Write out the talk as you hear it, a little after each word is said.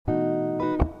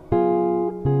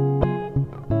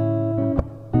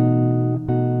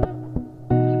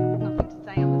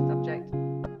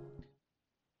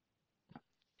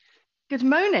Good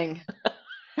morning.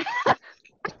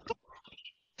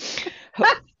 Good-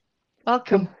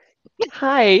 Welcome.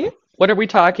 Hi. What are we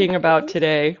talking about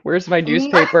today? Where's my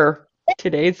Mm, newspaper?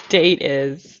 Today's date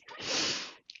is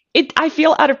I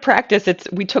feel out of practice.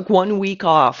 We took 1 week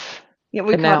off. Yeah,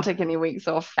 we And can't now take any weeks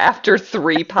off. after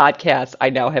three podcasts, I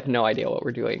now have no idea what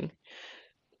we're doing.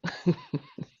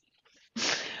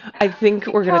 I think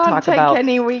We we're going to can't talk take about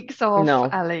any weeks off,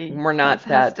 no, Ali. we're That not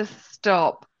has that to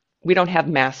stop. we don't have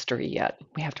mastery yet.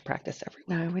 We have to practice every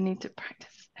No, we need to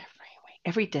practice every week,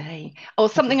 every day. Or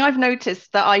every something I've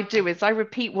noticed that I do is I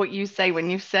repeat what you say when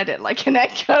you've said it like an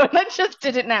echo, and I just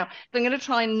did it now. So I'm going to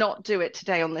try and not do it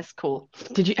today on this call.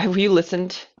 Have you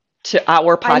listened to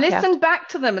our I podcast? listened back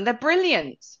to them and they're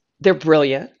brilliant. They're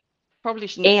brilliant. Probably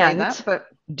shouldn't say And that, but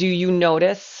do you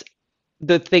notice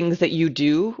the things that you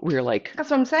do where you're like, that's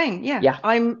what I'm saying. Yeah, yeah,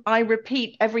 I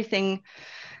repeat everything.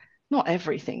 Not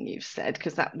everything you've said,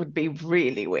 because that would be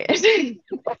really weird.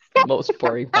 most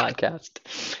boring podcast.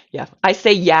 Yeah. I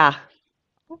say yeah,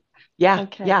 yeah,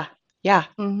 Okay. yeah, yeah,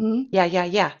 Mm-hmm.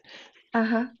 yeah.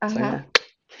 Uh-huh. So I'm Uh-huh. gonna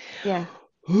Yeah.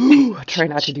 try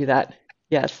not to do that.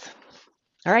 Yes.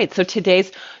 All right. So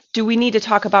do we need to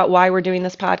talk about why we're doing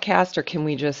this podcast, or can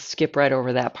we just skip right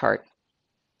over that part?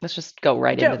 Let's just go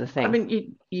right into the I thing. mean,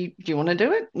 you do you want to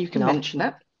do it? You can No, mention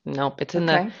it. nope.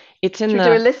 Okay. It's in Should we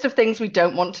do a the, list of things we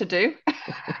don't want to do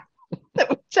that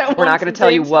we don't we're not want going to to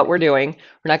tell you do what today? we're doing.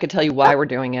 We're not going to tell you why we're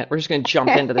doing it. We're just going to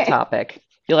jump into the topic.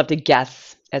 You'll have to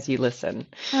guess as you listen.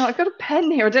 Oh, I've got a pen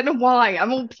here. I don't know why.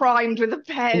 I'm all primed with a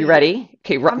You pen. ready?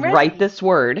 Okay, I'm write ready. this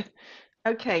word.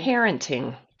 Okay.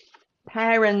 Parenting.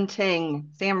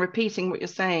 Parenting. See, I'm repeating what you're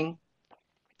saying.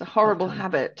 It's a Well horrible done.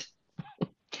 habit.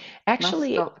 Must Actually,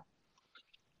 stop.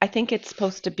 I think it's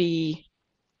supposed to be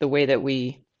the way that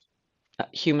we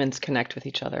humans connect with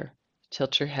each other.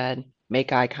 Tilt your head,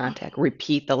 make eye contact,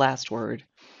 repeat the last word.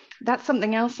 That's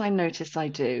something else I notice I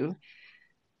do.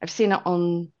 I've seen it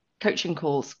on coaching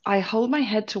calls. I hold my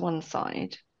head to one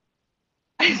side,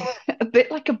 a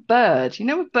bit like a bird. You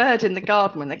know, a bird in the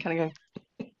garden when they kind of go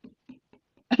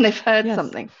and they've heard Yes.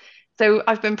 something. So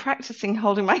I've been practicing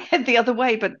holding my head the other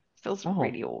way, but it feels Oh,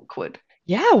 really awkward.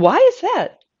 yeah. Why is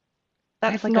that?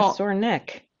 I have That's like a not, sore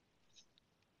neck.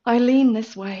 I lean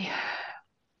this way.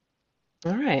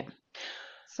 All right.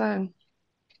 So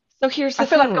So here's I the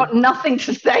feel I've thing. got nothing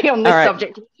to say on All this right.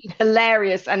 subject, which is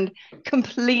hilarious and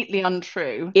completely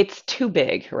untrue. It's too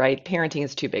big, right? Parenting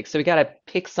is too big. So we got to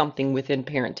pick something within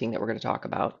parenting that we're going to talk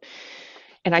about.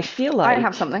 And I feel I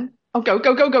have like, something. Oh,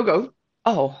 go.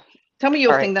 oh, Tell me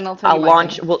your all thing, right. then I'll tell you I'll my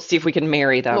launch. thing. We'll see if we can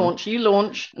marry them. Launch. You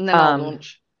launch, and then I'll Um,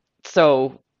 launch.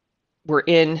 so we're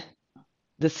in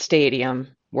the stadium.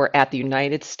 We're at the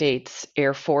United States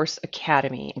Air Force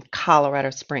Academy in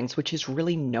Colorado Springs, which is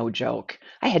really no joke.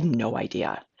 I had no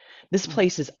idea. This Mm,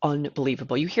 place is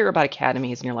unbelievable. You hear about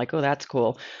academies and you're like, oh, that's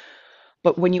cool.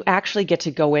 But when you actually get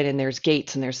to go in and there's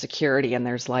gates and there's security and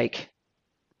there's like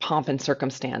pomp and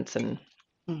circumstance and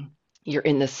mm, you're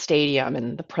in this stadium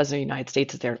and the president of the United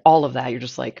States is there, all of that, you're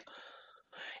just like,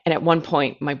 and at one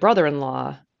point, my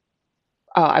brother-in-law,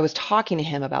 I was talking to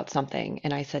him about something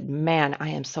and I said, man, I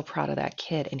am so proud of that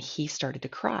kid. And he started to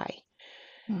cry.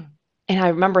 mm, And I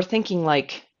remember thinking,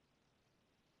 like,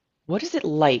 what is it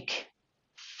like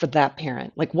for that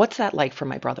parent? Like, what's that like for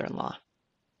my brother-in-law?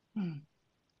 mm,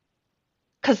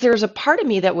 Because there's a part of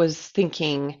me that was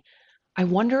thinking, I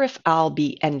wonder if I'll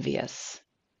be envious,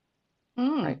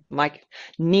 right? mm.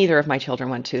 Neither of my children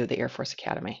went to the Air Force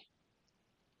Academy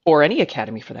or any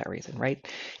academy for that reason, right?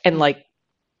 And Mm. like,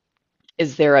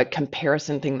 is there a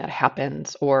comparison thing that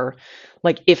happens? Or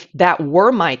like, if that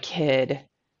were my kid,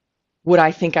 would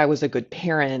I think I was a good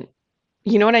parent?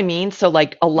 You know what I mean? So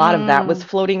like a lot of that was Mm.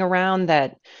 floating around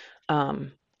that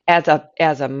um as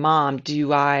a mom,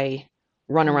 do I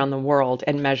run Mm. around the world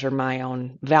and measure my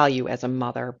own value as a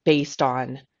mother based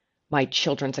on my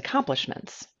children's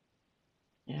accomplishments?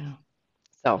 Yeah.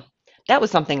 So that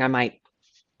was something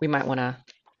we might want to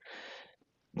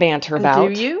banter And do about.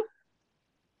 you?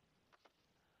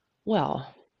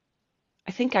 Well,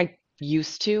 I think I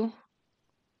used to.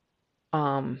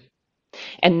 Um,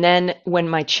 and then when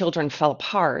my children fell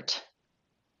apart,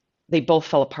 they both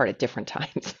fell apart at different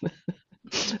times.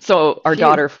 So our Phew.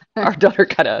 daughter, our daughter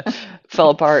kind of fell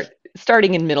apart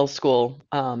starting in middle school,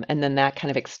 and then that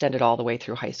kind of extended all the way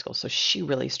through high school. So she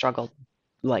really struggled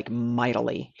like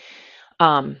mightily.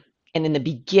 Um, and in the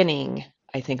beginning,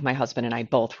 I think my husband and I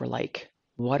both were like,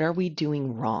 "What are we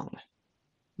doing wrong?"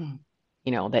 Mm.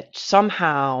 You know, that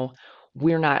somehow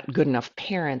we're not good enough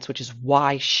parents, which is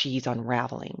why she's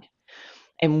unraveling.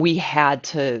 And we had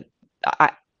to.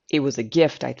 I, it was a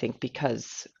gift, I think,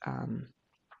 because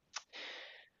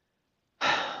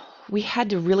we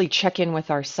had to really check in with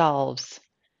ourselves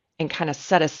and kind of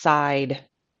set aside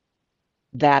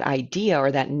that idea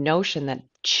or that notion that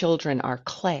children are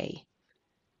clay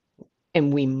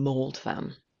and we mold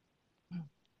them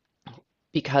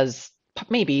because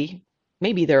maybe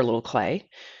they're a little clay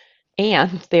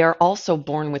and they are also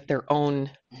born with their own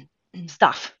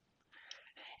stuff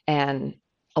and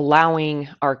allowing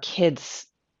our kids,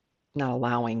 not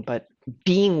allowing, but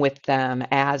being with them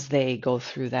as they go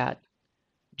through that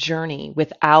journey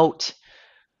without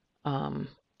um,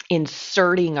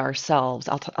 inserting ourselves.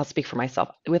 I'll speak for myself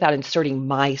without inserting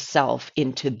myself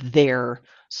into their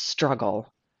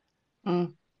struggle.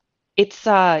 Mm.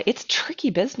 It's tricky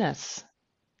business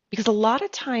because a lot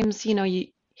of times,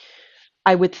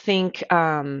 I would think,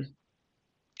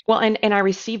 well, and I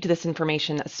received this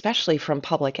information especially from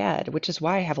public ed, which is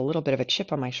why I have a little bit of a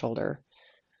chip on my shoulder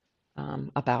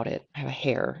about it. I have a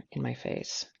hair in my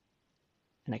face,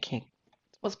 and I can't.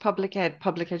 What's public ed?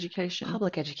 Public education.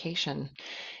 Public education,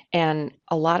 and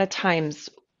a lot of times,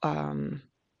 um,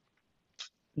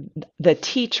 the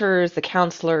teachers, the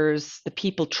counselors, the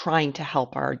people trying to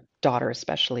help our daughter,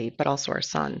 especially, but also our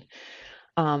son,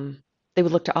 um, they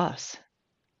would look to us.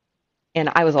 And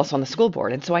I was also on the school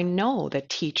board, and so I know that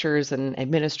teachers and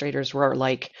administrators were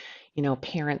like,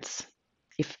 parents.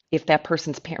 If that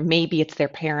person's parent, maybe it's their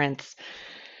parents,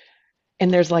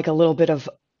 and there's like a little bit of,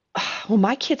 well,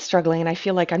 my kid's struggling, and I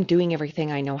feel like I'm doing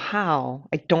everything I know how.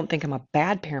 I don't think I'm a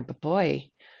bad parent, but boy,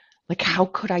 like how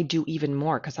could I do even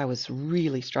more? Because I was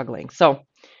really struggling. So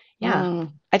yeah,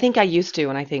 Mm, I think I used to,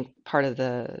 and I think part of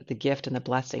the gift and the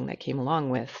blessing that came along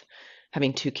with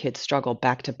having two kids struggle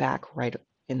back to back right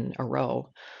in a row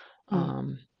mm,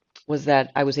 um, was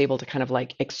that I was able to kind of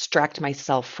like extract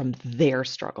myself from their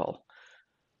struggle.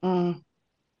 mm,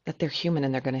 That they're human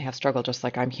and they're going to have struggle just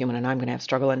like I'm human and I'm going to have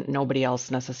struggle, and nobody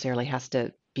else necessarily has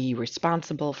to be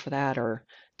responsible for that or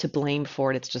to blame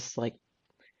for it. It's just like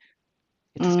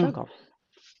it's a mm. struggle.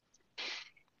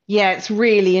 Yeah, it's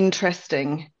really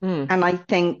interesting. Mm, And I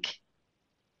think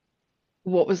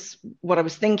what I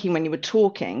was thinking when you were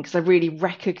talking, because I really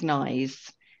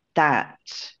recognize that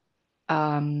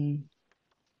um,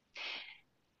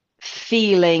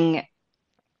 feeling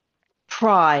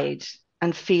pride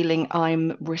and feeling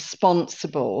I'm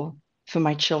responsible for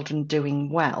my children doing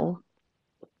well,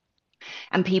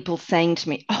 and people saying to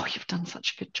me, "Oh, you've done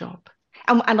such a good job."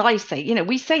 And I say,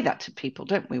 we say that to people,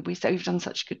 don't we? We say, "You've done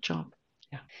such a good job."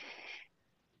 yeah,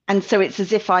 And so it's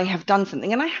as if I have done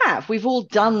something, and I have. We've all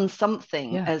done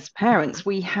something yeah, as parents.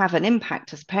 We have an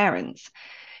impact as parents.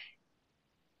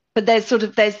 But there's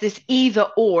this either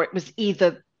or. It was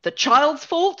either the child's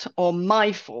fault or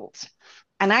my fault.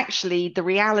 And actually, the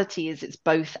reality is it's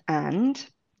both and.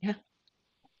 yeah,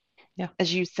 yeah,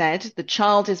 As you said, the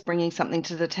child is bringing something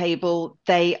to the table.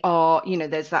 They are,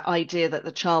 there's that idea that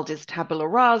the child is tabula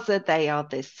rasa. They are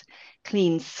this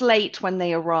clean slate when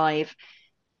they arrive,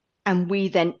 and we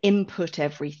then input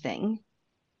everything.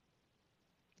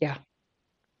 yeah,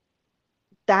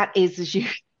 That is, as you,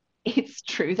 it's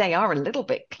true. They are a little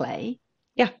bit clay.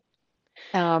 yeah,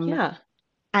 Um, yeah.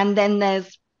 and then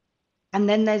there's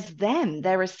them,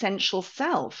 their essential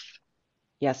self.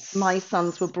 My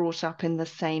sons were Yes. brought up in the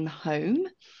same home,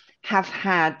 have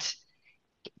had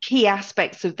key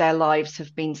aspects of their lives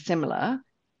have been similar.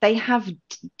 They have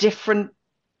different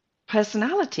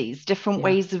personalities, different Yeah.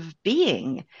 ways of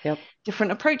being, Yep.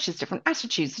 different approaches, different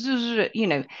attitudes,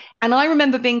 And I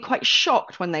remember being quite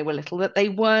shocked when they were little that they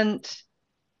weren't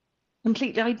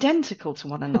completely identical to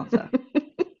one another.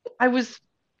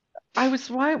 I was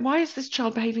why is this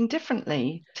child behaving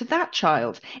differently to that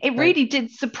child? It Right. really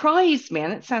did surprise me,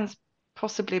 and it sounds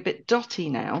possibly a bit dotty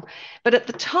now, but at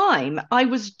the time I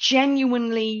was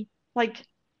genuinely like,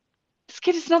 this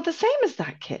kid is not the same as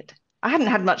that kid. I hadn't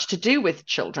had much to do with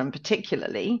children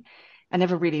particularly. I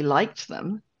never really liked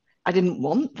them. I didn't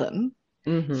want them.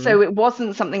 Mm-hmm. So it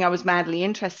wasn't something I was madly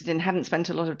interested in, hadn't spent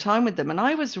a lot of time with them. And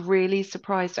I was really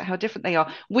surprised at how different they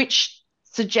are, which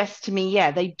suggests to me,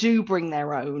 yeah, they do bring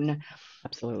their own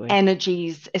Absolutely.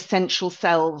 energies, essential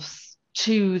selves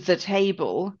to the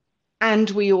table. And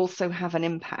we also have an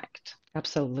impact.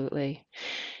 Absolutely.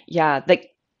 Yeah.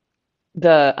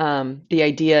 The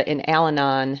idea in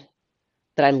Al-Anon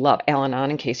that I love,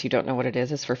 Al-Anon, in case you don't know what it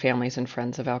is for families and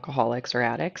friends of alcoholics or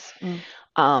addicts.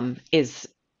 Mm, Is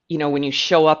when you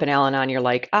show up in Al-Anon, you're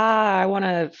like, I want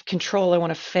to control, I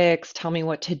want to fix, tell me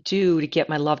what to do to get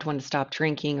my loved one to stop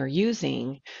drinking or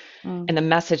using. mm, And the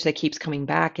message that keeps coming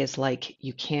back is like,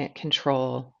 you can't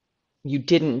control, you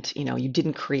didn't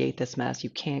create this mess, you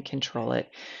can't control it.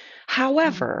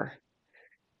 mm, However,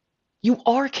 you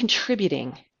are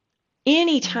contributing Mm,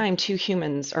 Anytime two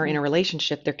humans are in mm, a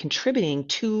relationship, they're contributing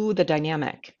to the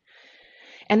dynamic.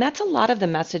 And that's a lot of the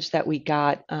message that we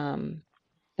got,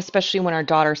 especially when our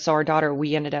daughter,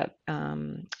 she ended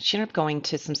up going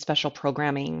to some special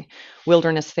programming,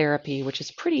 wilderness therapy, which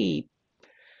is pretty,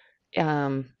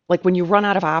 like when you run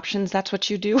out of options, that's what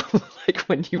you do. Like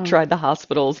when you've mm, tried the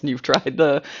hospitals and you've tried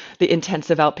the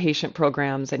intensive outpatient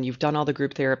programs and you've done all the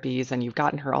group therapies and you've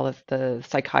gotten her all of the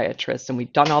psychiatrists and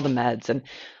we've done all the meds and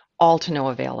all to no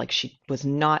avail. Like she was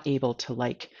not able to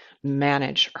like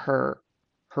manage her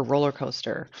roller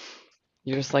coaster.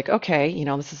 You're just like, okay,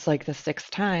 this is like the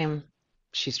sixth time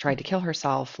she's tried to kill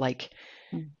herself. Like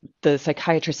mm, the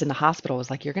psychiatrist in the hospital was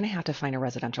like, you're going to have to find a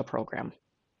residential program.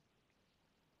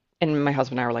 And my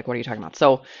husband and I were like, what are you talking about?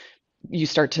 So you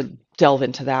start to delve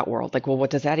into that world. Like, well, what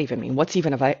does that even mean? What's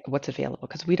available?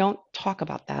 Because we don't talk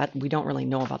about that. We don't really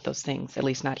know about those things, at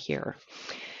least not here.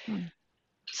 mm,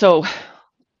 So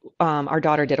our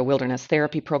daughter did a wilderness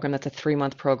therapy program. That's a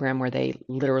 3-month program where they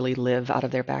literally live out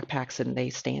of their backpacks and they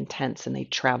stay in tents and they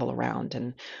travel around.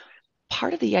 And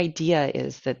part of the idea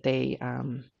is that they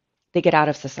get out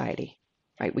of society,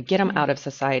 right? We get them mm. out of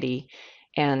society,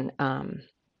 and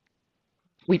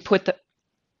we put the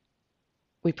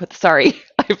sorry,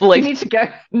 I've You like need to go.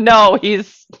 no,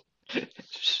 he's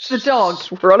The dog.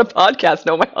 we're on a podcast.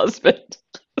 No, my husband.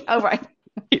 Oh, right.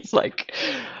 He's like,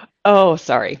 oh,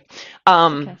 sorry.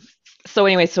 It's Um, okay. so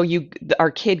anyway,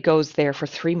 our kid goes there for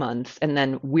 3 months, and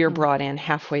then we're Mm, brought in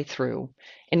halfway through,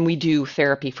 and we do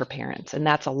therapy for parents, and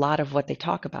that's a lot of what they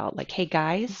talk about. Like, hey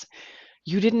guys,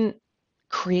 you didn't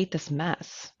create this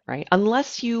mess, right?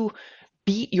 Unless you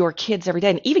beat your kids every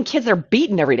day, and even kids that are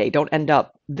beaten every day don't end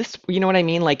up this. You know what I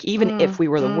mean? Like, even if mm, we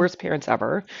were the mm, worst parents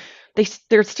ever,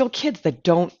 they're still kids that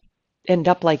don't end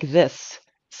up like this.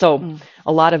 So mm,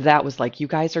 a lot of that was like, you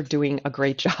guys are doing a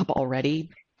great job already.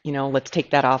 Let's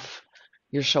take that off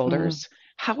your mm, shoulders.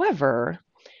 However,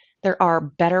 there are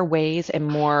better ways and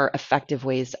more effective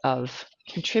ways of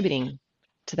contributing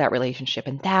to that relationship.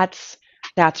 And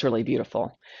that's really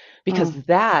beautiful because mm,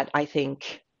 that, I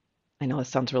think, I know this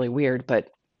sounds really weird, but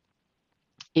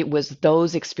it was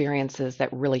those experiences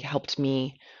that really helped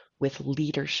me with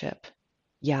leadership.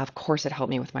 Yeah, of course it helped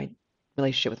me with my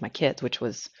relationship with my kids,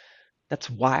 that's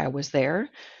why I was there.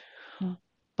 mm,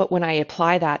 But when I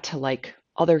apply that to like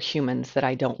other humans that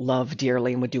I don't love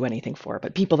dearly and would do anything for,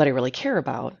 but people that I really care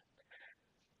about,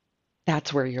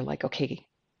 that's where you're like, okay,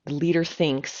 the leader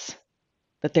thinks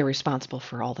that they're responsible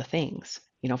for all the things,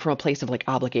 from a place of like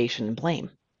obligation and blame,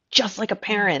 just like a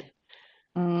parent.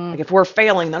 Like mm. if we're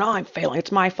failing, then I'm failing.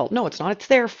 It's my fault. No, it's not. It's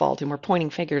their fault. And we're pointing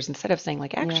fingers instead of saying,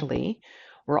 like, Yeah. actually,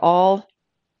 we're all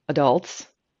adults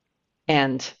Mm,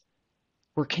 and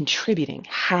we're contributing.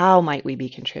 How might we be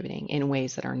contributing in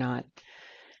ways that are not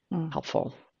mm.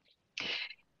 helpful?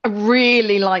 I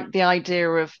really like the idea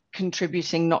of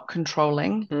contributing, not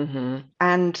controlling. Mm-hmm.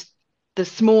 And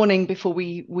this morning, before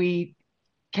we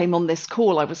came on this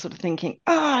call, I was sort of thinking,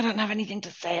 oh, I don't have anything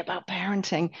to say about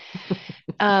parenting.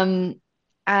 Um,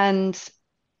 and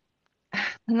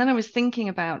and then I was thinking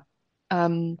about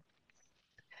um,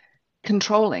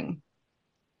 controlling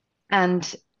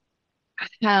and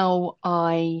how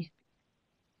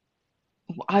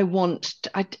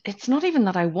it's not even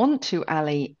that I want to,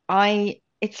 Ali.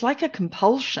 It's like a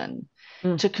compulsion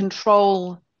Mm. to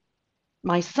control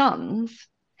my sons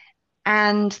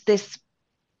and this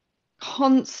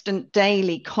constant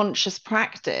daily conscious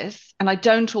practice, and I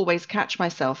don't always catch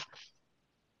myself,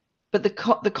 but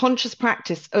the conscious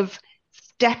practice of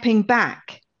stepping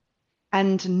back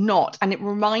and it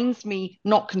reminds me,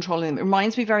 not controlling them, it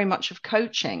reminds me very much of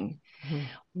coaching, Mm-hmm.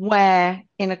 where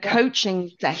in a Yeah.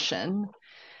 coaching session,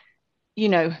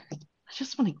 I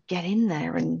just want to get in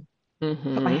there and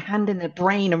put my Mm-hmm. hand in their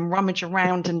brain and rummage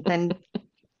around and then,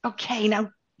 okay, now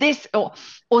this, or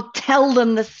tell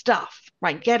them the stuff,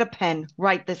 right? Get a pen,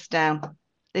 write this down.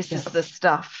 This is the Yes.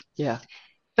 stuff. Yeah.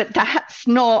 But that's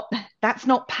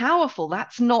not powerful.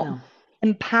 That's not No.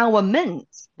 empowerment.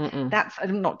 Mm-mm.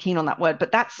 I'm not keen on that word,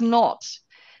 but that's not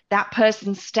that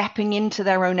person stepping into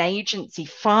their own agency,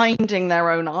 finding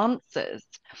their own answers.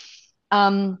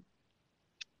 Um,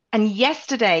 and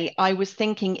yesterday I was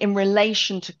thinking in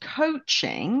relation to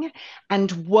coaching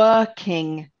and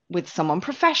working with someone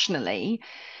professionally,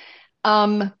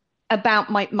 um, about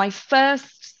my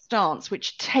first stance,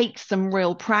 which takes some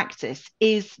real practice,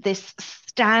 is this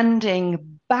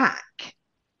standing back,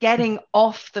 getting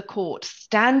off the court,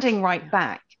 standing right Yeah.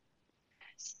 back,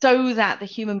 so that the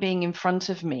human being in front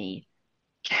of me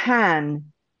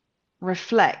can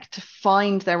reflect,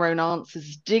 find their own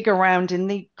answers, dig around in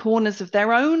the corners of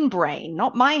their own brain,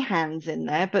 not my hands in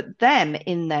there, but them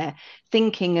in there,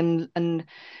 thinking and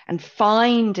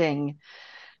finding,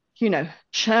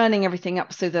 churning everything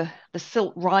up so the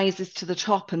silt rises to the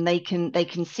top and they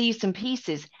can see some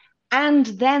pieces. And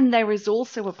then there is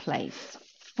also a place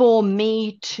for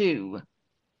me to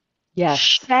Yes.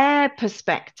 share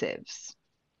perspectives,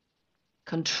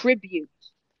 contribute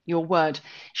your word,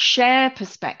 share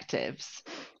perspectives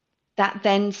that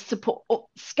then support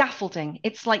scaffolding.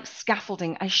 It's like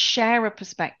scaffolding. I share a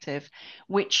perspective,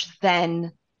 which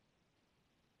then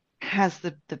has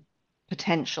the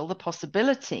potential, the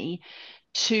possibility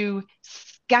to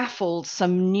scaffold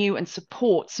some new and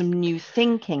support some new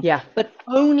thinking, Yeah. but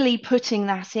only putting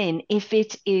that in if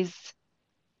it is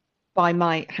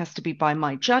has to be by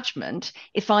my judgment,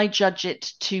 if I judge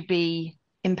it to be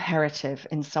imperative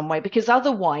in some way, because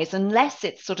otherwise, unless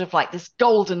it's sort of like this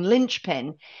golden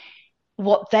linchpin,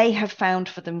 what they have found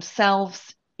for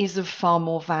themselves is of far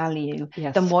more value than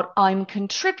Yes. what I'm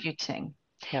contributing.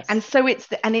 And Yes. so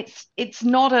it's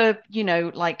not a,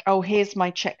 like, oh, here's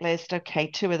my checklist. Okay,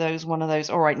 two of those, one of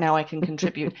those. All right, now I can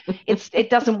contribute. It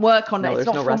doesn't work on that. No, It's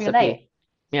there's not no formulaic. recipe.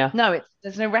 Yeah. No,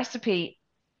 there's no recipe.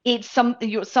 It's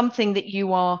something that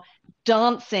you are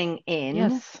dancing in,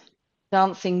 Yes.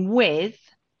 dancing with,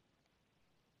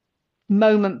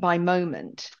 moment by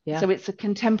moment. Yeah. So it's a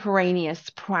contemporaneous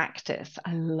practice.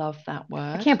 I love that I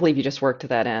word. can't believe you just worked to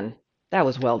that end. That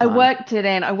was well I done. worked it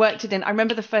in. I worked it in. I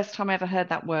remember the first time I ever heard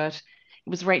that word. It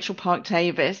was Rachel Park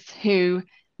Davis, who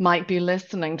might be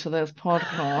listening to this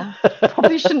podcast.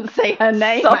 Probably shouldn't say her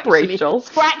name, Sup, actually. Rachel?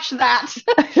 Scratch that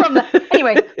from the.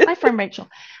 Anyway, hi, friend Rachel.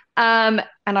 And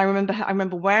I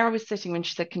remember where I was sitting when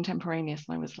she said contemporaneous,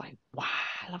 and I was like, wow,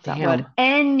 I love that word. Damn.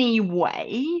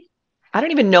 Anyway, I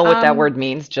don't even know what that um, word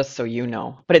means, just so you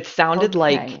know. But it sounded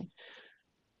okay.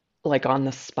 like on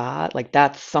the spot, like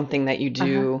that's something that you Uh-huh.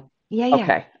 do. Yeah, yeah.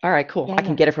 Okay. All right, cool. Yeah, I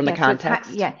can yeah, get it from the yeah. So it's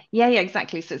context. yeah,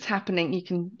 exactly. So it's happening. You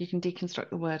can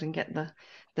deconstruct the word and get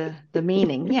the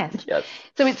meaning. Yes. Yes.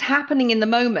 So it's happening in the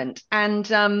moment, and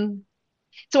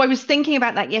so I was thinking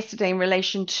about that yesterday in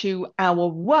relation to our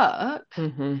work,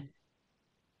 Hmm.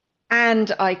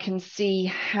 and I can see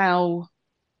how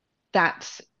that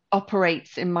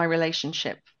operates in my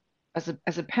relationship as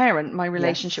a parent, my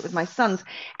relationship with my sons, Yes.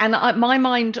 and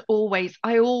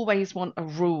I always want a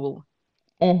rule.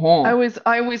 I Hmm. always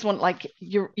I always want, like,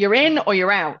 you're in or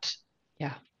you're out.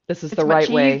 Yeah. This is the It's much right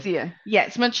way. easier. Yeah,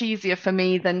 it's much easier for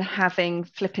me than having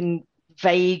flipping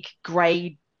vague,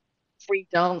 grey, free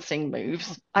dancing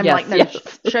moves. I'm like, Yes, no,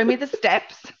 yes. show me the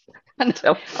steps, and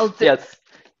Tell- I'll do, Yes.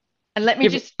 and let me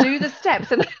Give me, just do the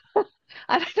steps, and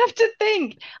I don't have to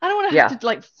think. I don't want to yeah. have to,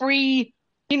 like, free,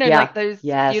 Yeah. like those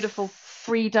beautiful Yes.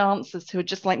 free dancers who are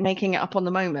just like making it up on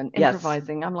the moment, Yes.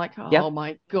 improvising. I'm like, oh Yep.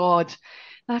 my God,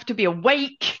 I have to be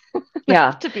awake, I have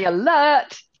Yeah. to be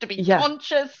alert, to be Yeah.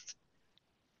 conscious.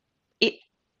 It,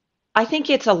 I think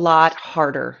it's a lot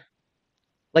harder.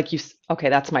 Like okay,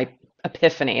 that's my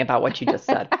epiphany about what you just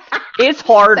said. It's Sounds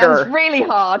harder, really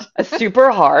hard.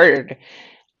 super hard,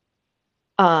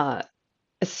 uh,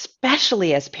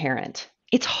 especially as parent.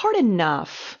 It's hard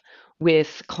enough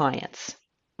with clients.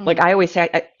 Like Mm, I always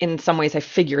say, in some ways, I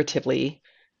figuratively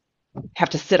have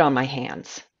to sit on my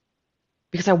hands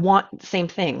because I want the same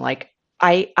thing. Like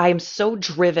I'm so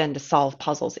driven to solve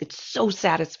puzzles. It's so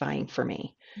satisfying for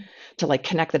me to like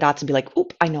connect the dots and be like,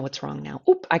 oop, I know what's wrong now.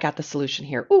 Oop, I got the solution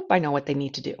here. Oop, I know what they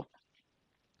need to do.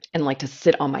 And like to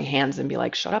sit on my hands and be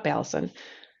like, shut up, Allison,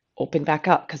 open back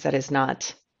up, because that's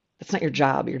not your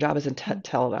job. Your job isn't to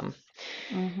tell them.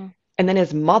 mhm. And then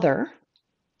as mother,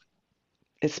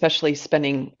 especially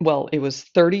spending, well, it was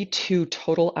 32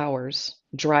 total hours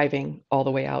driving all the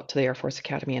way out to the Air Force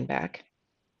Academy and back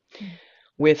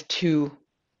with two,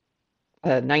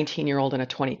 a 19-year-old and a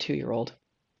 22-year-old.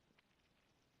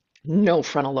 No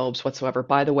frontal lobes whatsoever.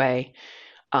 By the way,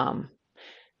 um,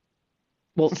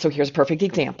 well, so here's a perfect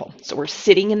example. So we're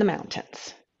sitting in the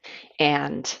mountains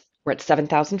and we're at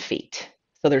 7,000 feet.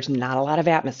 So there's not a lot of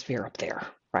atmosphere up there,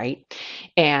 right?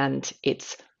 And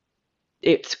it's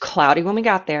cloudy when we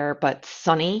got there, but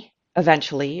sunny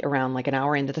eventually around like an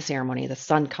hour into the ceremony, the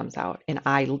sun comes out. And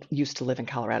I used to live in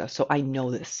Colorado, so I know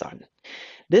this sun.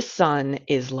 This sun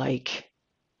is like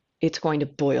it's going to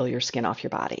boil your skin off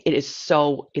your body.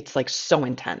 It's like so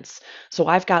intense. So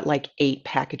I've got like 8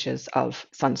 packages of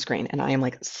sunscreen and I am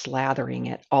like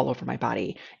slathering it all over my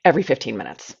body every 15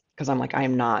 minutes because I'm like, I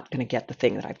am not going to get the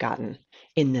thing that I've gotten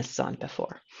in this sun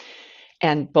before.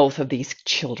 And both of these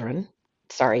children,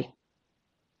 sorry,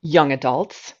 young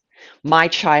adults, my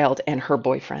child and her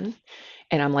boyfriend,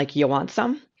 and I'm like, you want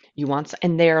some? You want,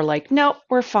 and they're like, nope,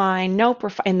 we're fine. Nope, we're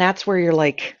fine. And that's where you're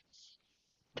like,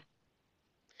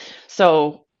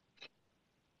 so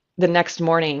the next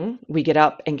morning we get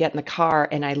up and get in the car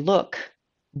and I look,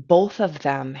 both of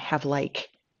them have like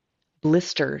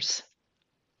blisters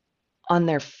on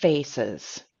their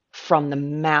faces from the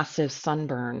massive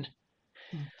sunburn.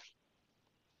 Mm,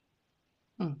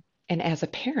 mm, And as a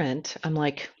parent, I'm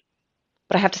like,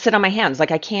 but I have to sit on my hands.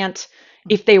 Like I can't,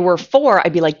 mm. if they were 4,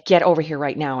 I'd be like, get over here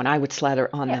right now and I would slather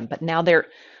on Yeah, them. But now they're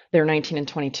 19 and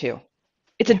 22.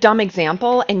 It's a yeah. dumb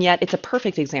example and yet it's a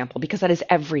perfect example because that is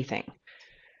everything.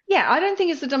 Yeah, I don't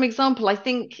think it's a dumb example. I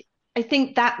think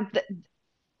that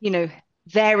you know,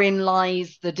 therein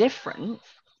lies the difference.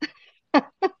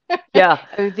 Yeah.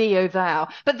 Oh thee, oh thou.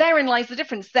 But therein lies the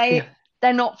difference. Yeah.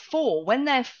 They're not four. When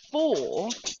they're four,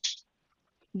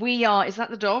 we are, is that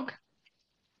the dog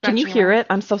Can you scratching hear around? it?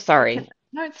 I'm so sorry.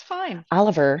 No, it's fine.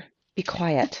 Oliver, be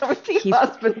quiet. That was your He's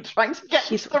husband trying to get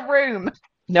he's into the room.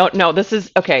 no, no, this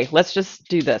is okay. Let's just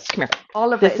do this. Come here.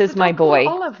 Oliver, This is the is my dog called boy,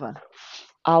 Oliver?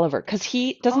 Oliver, because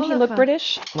he doesn't he look Oliver.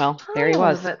 British? Well, there he Hi,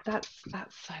 was. Oliver.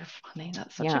 That's so funny.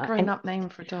 That's such a Yeah, and grown-up name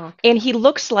for a dog. and he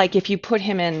looks like if you put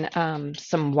him in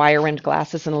some wire-rimmed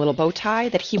glasses and a little bow tie,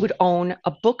 that he would own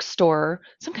a bookstore,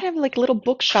 some kind of like little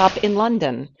bookshop in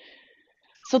London.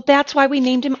 So that's why we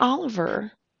named him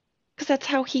Oliver, because that's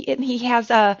how and he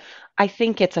has a, I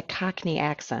think it's a Cockney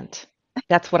accent.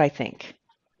 That's what I think.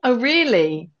 Oh,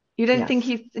 really? You don't think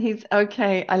Yes. he's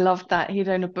okay? I love that. He'd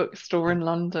own a bookstore in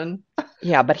London.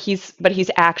 Yeah, but he's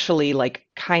actually like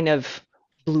kind of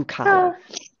blue collar. Ah.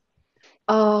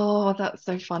 Oh, that's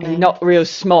so He's funny. not real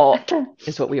smart,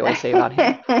 is what we always say about him.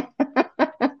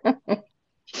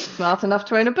 Smart enough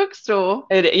to own a bookstore.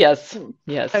 Yes,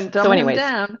 yes. Don't So, dumb him anyways,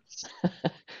 down.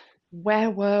 Where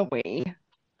were we?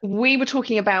 We were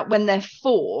talking about when they're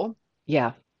four,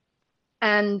 yeah,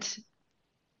 and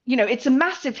it's a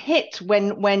massive hit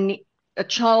when a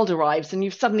child arrives and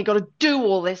you've suddenly got to do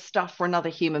all this stuff for another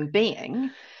human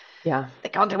being. yeah, They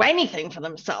can't do anything for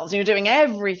themselves. You're doing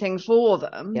everything for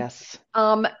them. yes,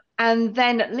 Um, and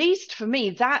then, at least for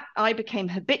me, that I became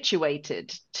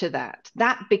habituated to that.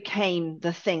 That became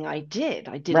the thing I did.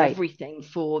 I did right. everything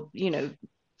for,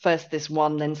 first this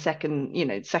one, then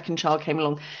second, second child came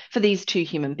along for these two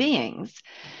human beings.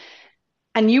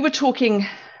 And you were talking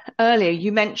earlier,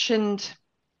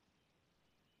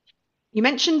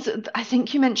 I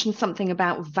think you mentioned something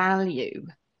about value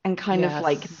and kind of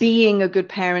like Yes, being a good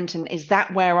parent. And is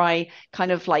that where I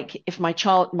kind of like, if my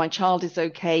child is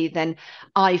okay, then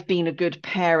I've been a good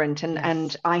parent and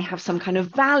yes, I have some kind of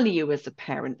value as a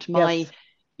parent. yes,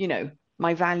 You know,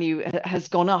 my value has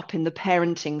gone up in the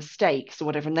parenting stakes or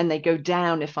whatever. And then they go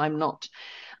down if I'm not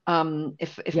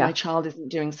if my yeah, child isn't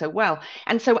doing so well.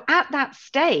 And so at that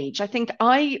stage, I think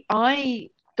I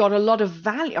got a lot of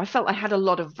value. I felt I had a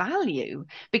lot of value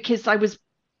because I was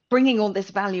bringing all this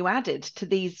value added to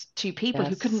these two people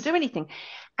who couldn't yes, do anything.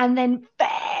 And then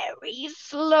very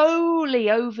slowly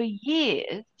over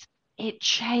years, it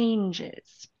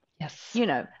changes, yes,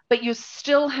 but you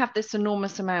still have this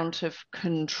enormous amount of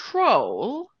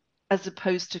control as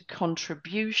opposed to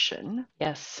contribution.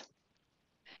 yes,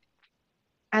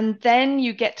 And then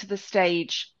you get to the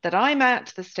stage that I'm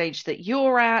at, the stage that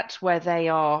you're at, where they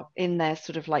are in their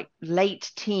sort of like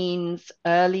late teens,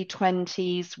 early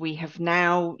 20s. We have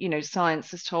now,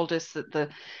 science has told us that the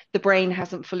brain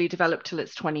hasn't fully developed till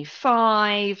it's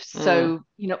 25. mm, So,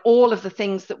 all of the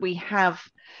things that we have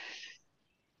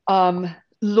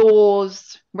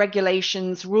laws,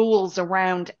 regulations, rules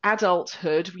around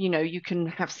adulthood. You can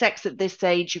have sex at this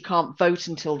age, you can't vote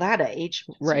until that age.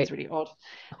 Seems right. really odd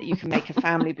that you can make a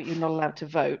family, but you're not allowed to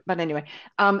vote. But anyway,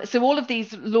 so all of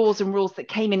these laws and rules that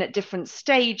came in at different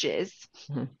stages,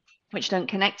 Mhm. which don't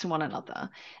connect to one another.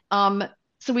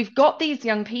 So we've got these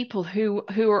young people who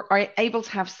are able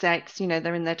to have sex.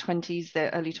 They're in their 20s, their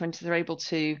early 20s. They're able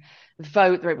to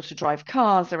vote. They're able to drive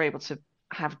cars. They're able to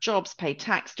have jobs, pay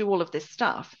tax, do all of this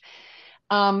stuff.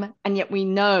 And yet we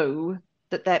know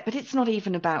but it's not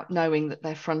even about knowing that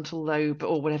their frontal lobe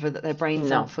or whatever, that their brains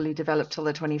No, aren't fully developed till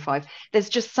they're 25. There's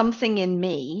just something in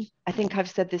me. I think I've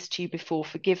said this to you before.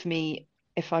 Forgive me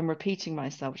if I'm repeating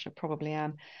myself, which I probably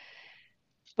am.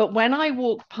 But when I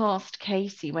walk past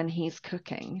Casey when he's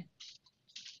cooking,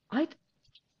 I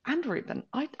and Ruben,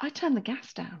 I turn the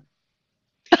gas down.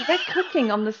 They're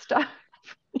cooking on the stove.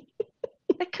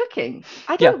 They're cooking.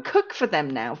 I yeah, don't cook for them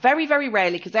now. Very, very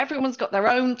rarely, because everyone's got their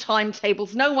own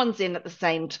timetables. No one's in at the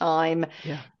same time.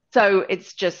 yeah, So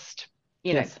it's just,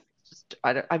 you know, yes.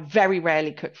 I very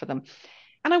rarely cook for them.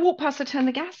 And I walk past, I turn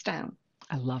the gas down.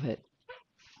 I love it.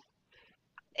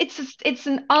 It's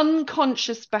an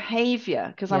unconscious behavior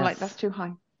because I'm like, that's Yes, too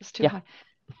high. It's too Yeah. high.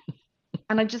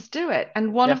 And I just do it.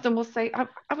 And one Yeah. of them will say, I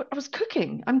was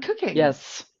cooking. I'm cooking.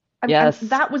 Yes. And Yes.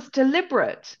 that was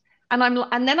deliberate. And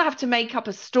then I have to make up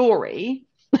a story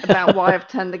about why I've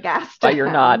turned the gas But you're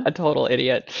not down. a total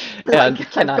idiot and Like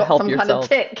I've cannot got help some kind of yourself.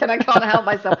 tick and I can't help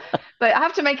myself. But I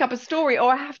have to make up a story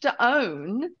or I have to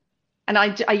own, and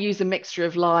I use a mixture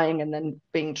of lying and then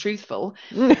being truthful,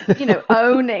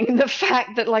 owning the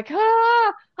fact that like,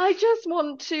 I just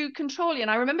want to control you.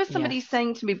 And I remember somebody Yes.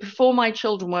 saying to me before my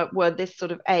children were this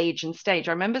sort of age and stage,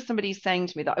 I remember somebody saying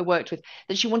to me that I worked with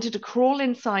that she wanted to crawl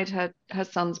inside her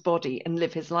son's body and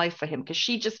live his life for him because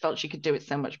she just felt she could do it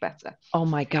so much better. Oh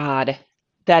my God.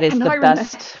 That is And the I remember,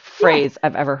 best yeah, phrase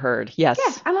I've ever heard. yeah.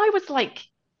 Yes. And I was like,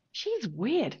 she's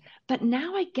weird. But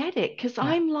now I get it because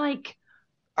Yeah. I'm like,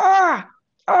 ah,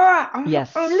 I'm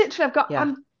Yes. literally, Yeah.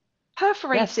 I'm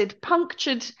Yes. perforated,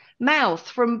 punctured mouth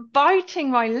from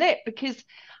biting my lip because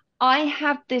I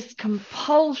have this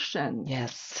compulsion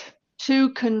Yes.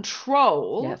 to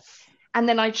control. Yes. And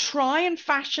then I try and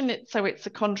fashion it so it's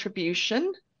a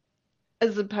contribution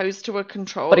as opposed to a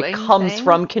But it controlling comes thing.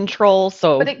 from control.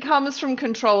 But So, it comes from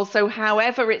control. So,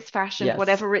 however it's fashioned, yes.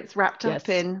 whatever it's wrapped up Yes.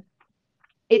 in,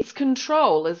 it's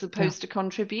control as Yeah. opposed to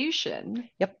contribution.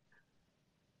 Yep.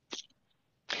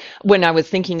 When I was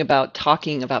thinking about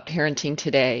talking about parenting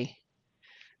today,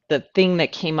 the thing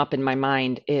that came up in my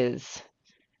mind is,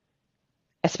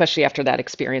 especially after that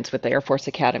experience with the Air Force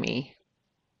Academy,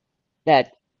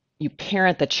 that you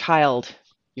parent the child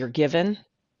you're given,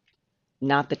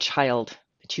 not the child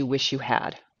that you wish you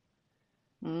had,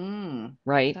 Mm,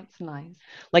 right? that's nice.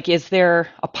 Like, is there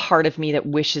a part of me that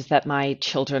wishes that my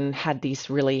children had these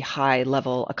really high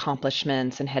level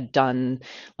accomplishments and had done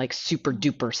like super Mm,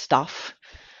 duper stuff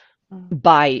mm,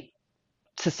 by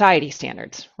society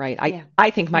standards, right? yeah. I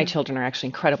think my Mm, children are actually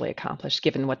incredibly accomplished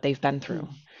given what they've been through.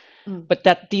 mm, mm. But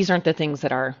that these aren't the things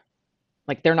that are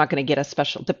like they're not going to get a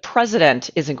special. The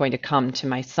president isn't going to come to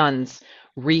my son's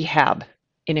rehab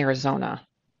in Arizona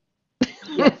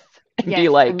Yes. and be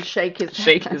Yes. And like, shake his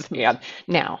shake his hand. hand.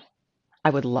 Now, I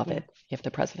would love Yeah. it if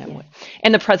the president Yeah. would.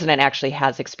 And the president actually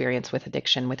has experience with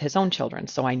addiction with his own children,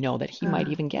 so I know that he might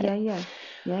even get Yeah. it. Yeah.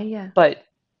 Yeah. Yeah. But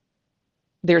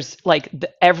there's like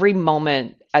every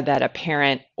moment that a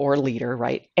parent or leader,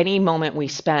 right? Any moment we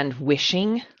spend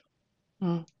wishing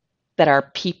Mm, that our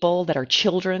people, that our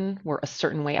children were a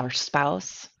certain way, our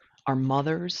spouse, our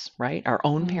mothers, right? Our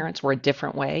own mm, parents were a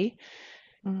different way,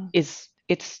 mm. is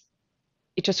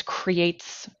it just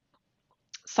creates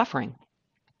suffering.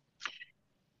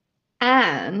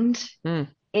 And Mm.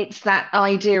 it's that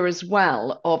idea as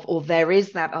well of, or there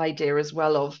is that idea as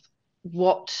well of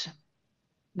what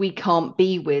we can't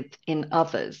be with in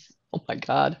others. Oh my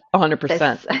God,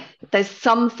 100%. There's there's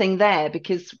something there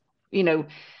because, you know,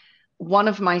 one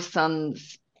of my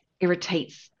sons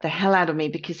irritates the hell out of me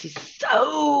because he's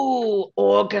so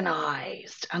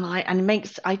organized and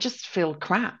makes I just feel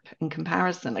crap in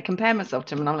comparison. I compare myself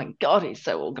to him and I'm like, God, he's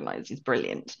so organized, he's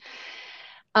brilliant.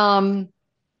 Um,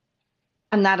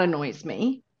 and that annoys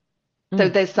me. So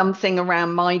Mm. there's something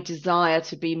around my desire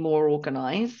to be more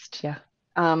organized. Yeah.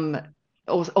 Um,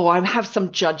 or I have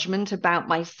some judgment about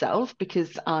myself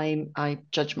because I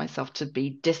judge myself to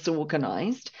be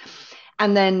disorganized.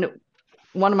 And then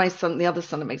one of my son, the other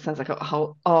son, it makes sense. I got a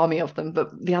whole army of them, but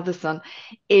the other son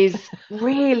is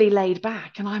really laid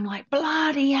back. And I'm like,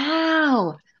 bloody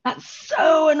hell, that's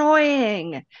so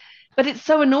annoying. But it's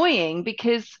so annoying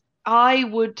because I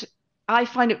would, I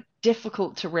find it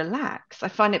difficult to relax. I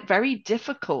find it very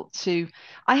difficult to,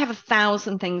 I have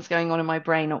 1,000 things going on in my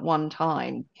brain at one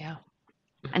time. Yeah.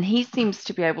 And he seems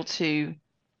to be able to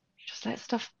just let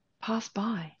stuff pass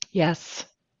by. Yes.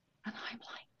 And I'm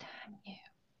like,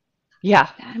 Yeah.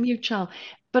 damn you, child.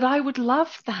 But I would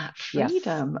love that Yes.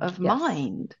 freedom of Yes.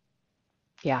 mind.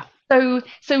 Yeah. So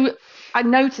I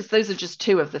noticed those are just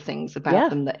two of the things about Yeah.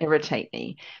 them that irritate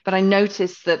me. But I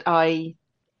notice that I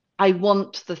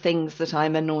want the things that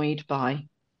I'm annoyed by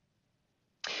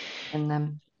in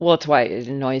them. Well, it's why it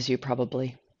annoys you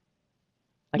probably.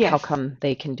 Like, how Yes. come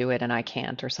they can do it and I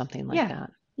can't, or something like Yeah.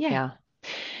 that. Yeah. Yeah.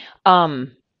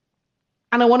 Um,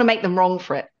 And I want to make them wrong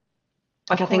for it.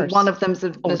 Like of I think one course. of them's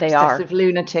an Oh, they are. obsessive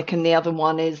lunatic and the other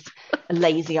one is a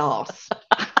lazy ass.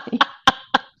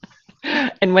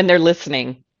 And when they're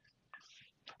listening,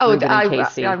 Oh, Ruben and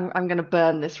Casey, I'm going to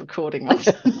burn this recording.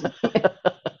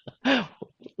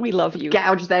 we love you.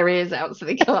 Gouge their ears out so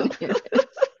they can't hear this.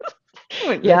 I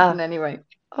won't Yeah. listen anyway.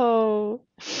 Oh,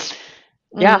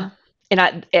 yeah. Mm,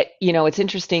 And it's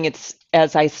interesting. It's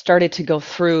as I started to go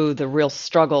through the real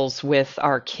struggles with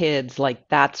our kids, like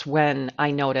that's when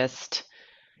I noticed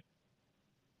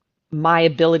my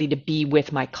ability to be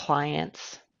with my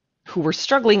clients. who were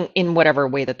struggling in whatever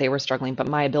way that they were struggling, but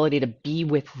my ability to be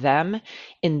with them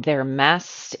in their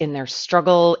mess, in their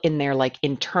struggle, in their like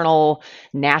internal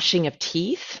gnashing of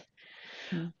teeth,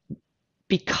 Mm,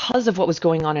 because of what was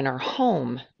going on in our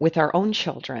home with our own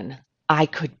children, I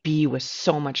could be with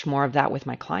so much more of that with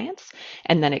my clients.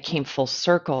 And then it came full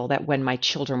circle that when my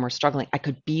children were struggling, I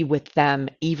could be with them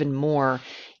even more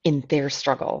in their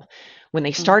struggle. When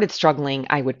they mm, started struggling,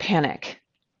 I would panic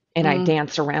and I'd mm,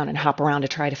 dance around and hop around to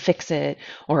try to fix it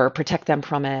or protect them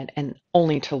from it, and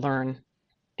only to learn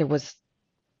there was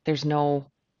there's no,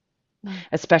 mm,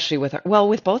 especially with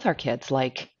with both our kids,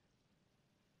 like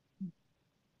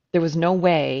there was no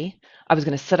way I was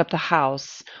going to set up the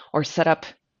house or set up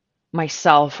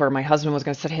myself or my husband was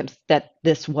going to set him that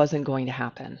this wasn't going to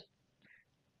happen.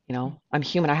 You mm. know, I'm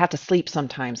human. I have to sleep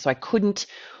sometimes, so I couldn't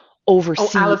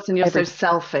Oh, oversee Alison, you're so every.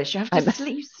 selfish. You have to I'm.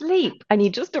 sleep. You sleep. I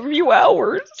need just a few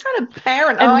hours What kind of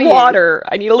parent are and you? water.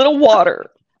 I need a little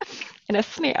water and a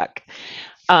snack.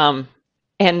 Um,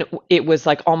 and it was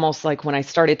like almost like when I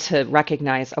started to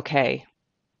recognize, okay,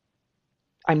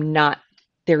 I'm not.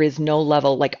 There is no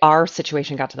level. Like our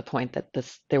situation got to the point that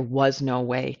there was no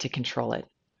way to control it.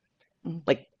 Mm,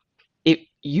 Like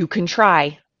you can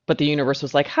try, but the universe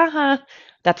was like, haha,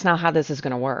 that's not how this is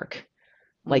going to work.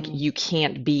 Like mm. you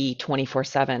can't be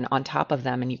 24/7 on top of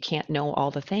them and you can't know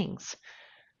all the things.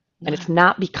 And it's No.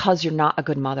 not because you're not a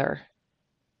good mother.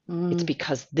 It's Mm,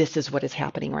 because this is what is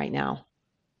happening right now.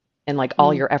 And like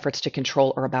all mm, your efforts to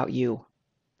control are about you.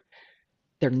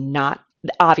 They're not,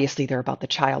 obviously they're about the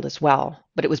child as well,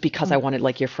 but it was because I mm, wanted,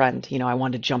 like your friend, I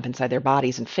wanted to jump inside their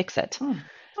bodies and fix it. mm,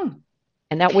 mm.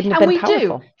 And that wouldn't have And been we do.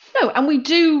 powerful. No, and we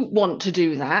do want to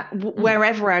do that Mm,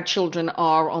 wherever our children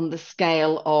are on the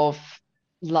scale of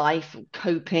life,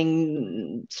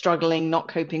 coping, struggling, not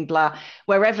coping, blah,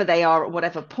 wherever they are at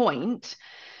whatever point.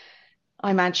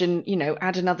 I imagine,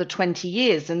 add another 20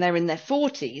 years and they're in their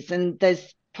 40s, and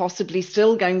there's possibly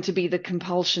still going to be the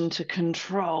compulsion to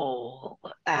control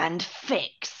and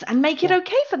fix and make it yeah,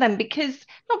 okay for them, because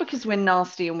not because we're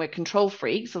nasty and we're control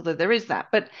freaks, although there is that,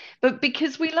 but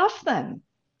because we love them.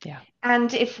 yeah,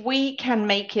 And if we can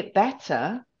make it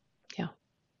better, yeah.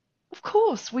 of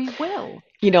course we will.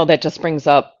 That just brings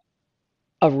up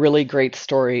a really great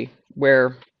story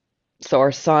where, so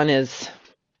our son is,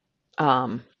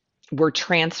 um, we're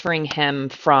transferring him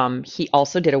from, he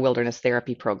also did a wilderness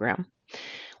therapy program,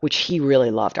 which he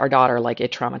really loved. Our daughter, like,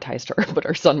 it traumatized her, but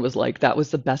our son was like, that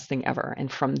was the best thing ever.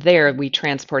 And from there, we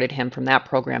transported him from that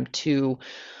program to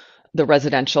the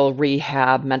residential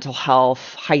rehab, mental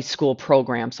health, high school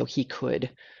program so he could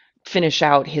finish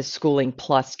out his schooling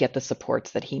plus get the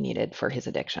supports that he needed for his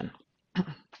addiction.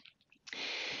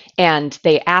 And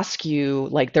they ask you,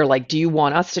 like, they're like, do you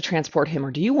want us to transport him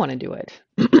or do you want to do it?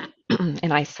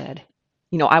 And I said,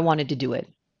 I wanted to do it.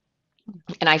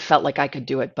 And I felt like I could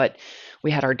do it, but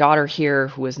we had our daughter here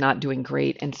who was not doing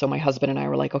great. And so my husband and I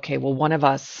were like, okay, well, one of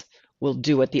us will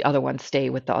do it, the other one stay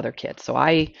with the other kids. So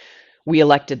we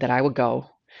elected that I would go,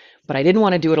 but I didn't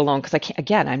want to do it alone because I can't,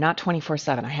 again, I'm not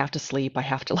 24/7. I have to sleep. I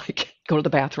have to like go to the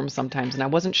bathroom sometimes. And I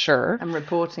wasn't sure. I'm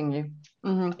reporting you.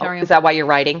 Oh, Carry is on. that why you're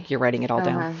writing? You're writing it all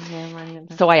down. Yeah, I'm writing it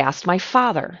down. So I asked my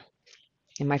father,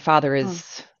 and my father Mm,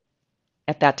 is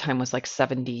at that time was like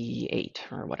 78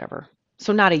 or whatever.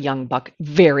 So not a young buck,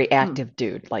 very mm, active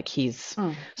dude. Like he's,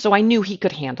 mm. so I knew he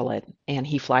could handle it and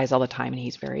he flies all the time and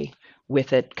he's very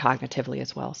with it cognitively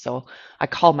as well. So I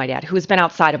called my dad, who has been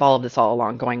outside of all of this all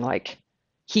along, going like,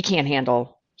 he can't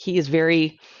handle, he is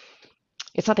very,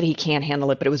 it's not that he can't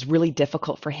handle it, but it was really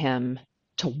difficult for him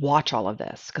to watch all of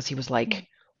this because he was like,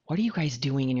 what are you guys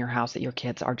doing in your house that your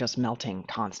kids are just melting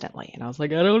constantly? And I was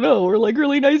like, I don't know. We're like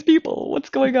really nice people. What's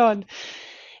going on?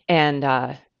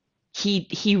 And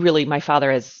he really, my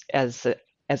father, as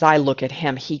I look at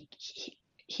him,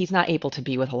 he's not able to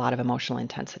be with a lot of emotional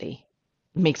intensity.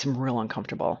 It makes him real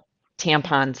uncomfortable.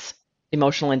 Tampons,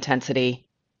 emotional intensity,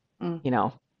 Mm. you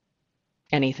know,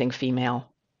 anything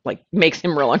female, like makes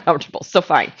him real uncomfortable. So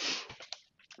fine.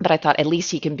 But I thought at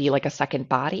least he can be like a second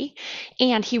body.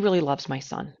 And he really loves my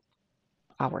son,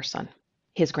 our son,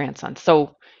 his grandson.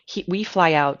 So we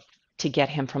fly out to get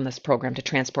him from this program to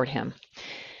transport him.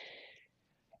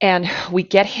 And we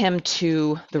get him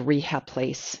to the rehab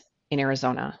place in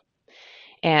Arizona.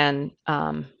 And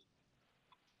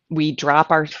we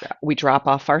drop our we drop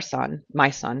off our son, my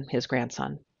son, his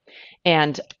grandson.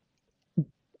 And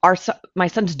my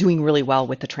son's doing really well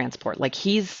with the transport. Like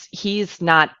he's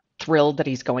not thrilled that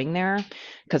he's going there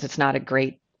because it's not a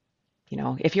great,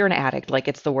 if you're an addict, like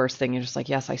it's the worst thing. You're just like,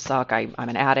 yes, I suck. I'm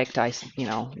an addict.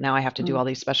 Now I have to do Mm. all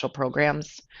these special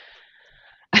programs.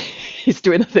 He's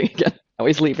doing the thing again. Now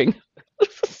he's leaving.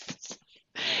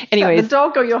 Is that the Anyways,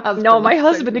 dog or your no, husband? my I'm so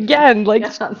husband confused. again, like,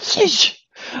 Yeah. sheesh.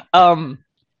 Um,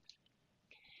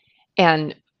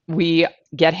 and we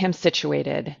get him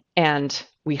situated and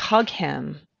we hug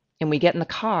him and we get in the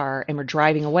car and we're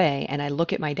driving away. And I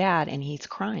look at my dad and he's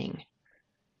crying.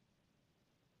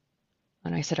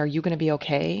 And I said, "Are you going to be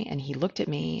okay?" And he looked at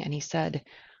me and he said,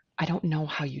 "I don't know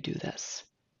how you do this."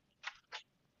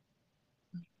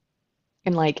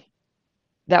 And like,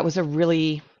 that was a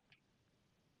really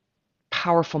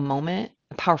powerful moment,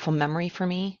 a powerful memory for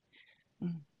me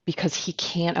Mm, because he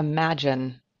can't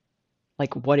imagine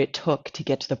like what it took to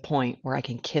get to the point where I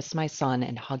can kiss my son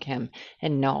and hug him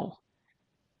and know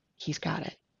he's got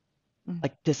it. mm,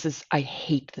 Like this is, I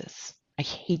hate this. I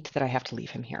hate that I have to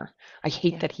leave him here. I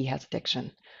hate yeah. that he has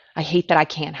addiction. I hate that I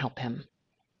can't help him.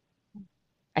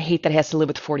 I hate that he has to live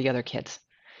with 40 other kids.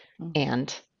 Mm,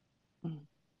 And mm,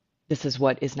 this is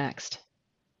what is next.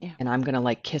 yeah. And I'm going to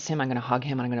like kiss him. I'm going to hug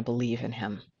him. I'm going to believe in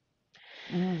him.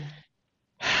 Mm,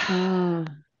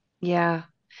 mm, yeah.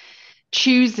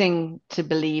 Choosing to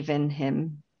believe in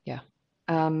him, Yeah.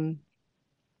 um,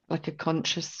 like a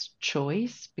conscious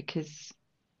choice, because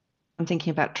I'm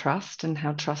thinking about trust and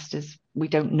how trust is, we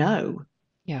don't know.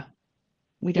 Yeah.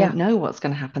 We Yeah. don't know what's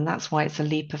going to happen. That's why it's a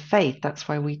leap of faith. That's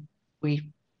why we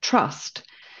trust.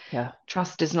 Yeah.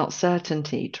 Trust is not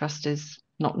certainty. Trust is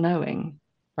not knowing.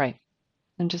 Right.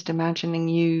 And just imagining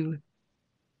you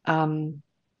um,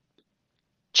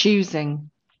 choosing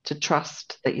to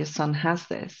trust that your son has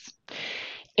this.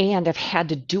 And I've had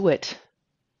to do it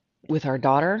with our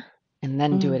daughter and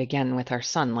then do Mm, it again with our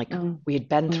son. Like mm, we had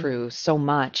been mm, through so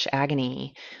much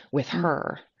agony with mm,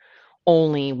 her,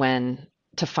 only when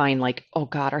to find like, oh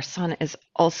God, our son is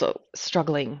also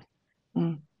struggling.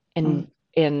 mm, And mm,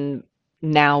 and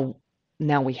now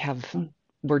now we have mm,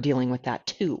 we're dealing with that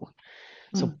too.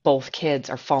 So mm. both kids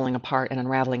are falling apart and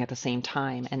unraveling at the same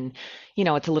time. And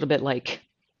it's a little bit like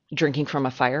drinking from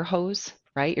a fire hose,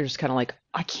 right? You're just kind of like,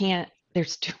 I can't,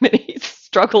 there's too many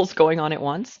struggles going on at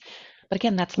once. But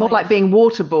again, that's More like life. being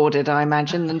waterboarded, I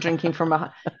imagine, than drinking from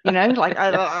a, like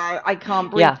Yes. I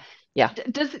can't breathe. Yeah. Yeah.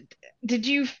 Does it,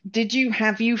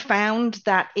 have you found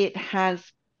that it has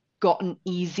gotten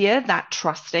easier, that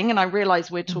trusting? And I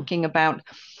realize we're Mm. talking about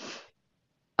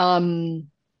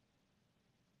um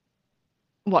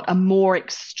what a more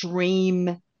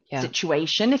extreme Yeah.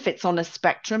 situation. If it's on a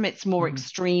spectrum, it's more Hmm.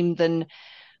 extreme than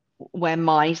where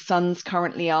my sons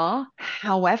currently are.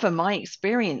 However, my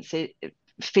experience it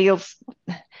feels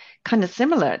kind of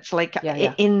similar. It's like Yeah.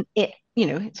 Yeah. in it,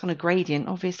 it's on a gradient,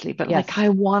 obviously, but like Yes.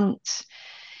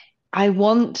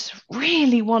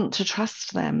 really want to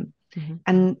trust them Hmm.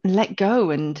 and let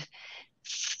go and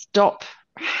stop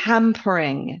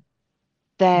hampering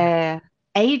Yeah. their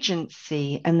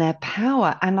agency and their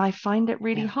power. And I find it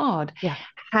really Yeah. hard. Yeah.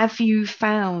 Have you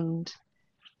found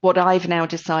what I've now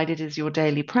decided is your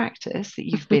daily practice that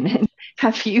you've been in?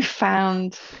 Have you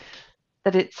found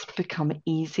that it's become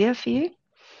easier for you?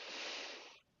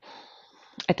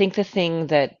 I think the thing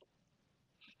that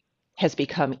has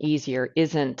become easier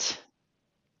isn't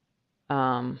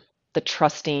um, the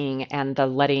trusting and the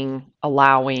letting,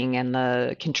 allowing, and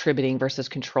the contributing versus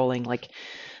controlling. Like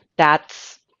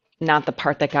that's not the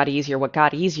part that got easier. What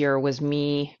got easier was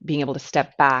me being able to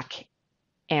step back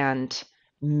and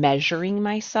measuring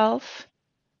myself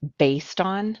based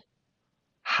on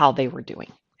how they were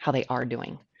doing, how they are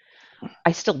doing.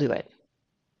 I still do it.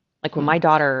 Like when my Mm,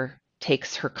 daughter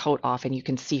takes her coat off and you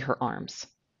can see her arms,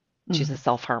 she's a mm,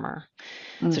 self-harmer.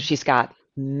 So mm, she's got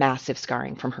massive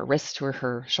scarring from her wrists to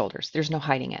her shoulders. There's no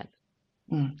hiding it.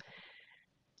 mm,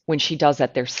 When she does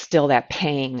that, there's still that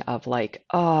pang of like,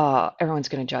 oh, everyone's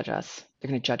going to judge us. They're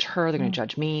going to judge her. They're going to mm,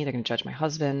 judge me. They're going to judge my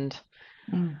husband.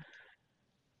 mm,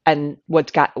 And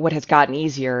what has gotten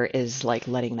easier is like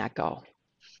letting that go.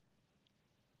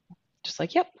 Just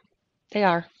like, yep, they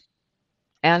are.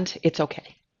 And it's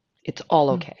okay. It's all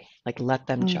mm, okay. Like let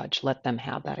them mm, judge, let them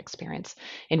have that experience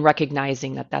and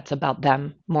recognizing that that's about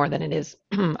them more than it is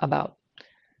about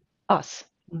us.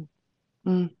 mm,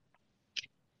 mm.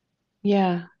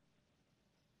 Yeah.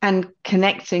 And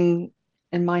connecting,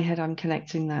 in my head, I'm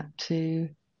connecting that to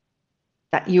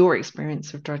that your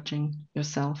experience of judging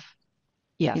yourself,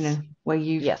 Yes. where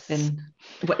you've Yes. been,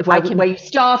 I where can, you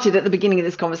started at the beginning of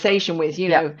this conversation with,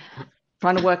 yep.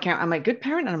 trying to work out, am I a good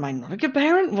parent and am I not a good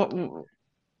parent?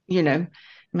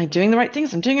 Am I doing the right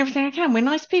things? I'm doing everything I can. We're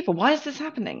nice people. Why is this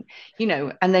happening?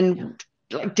 And Yeah. then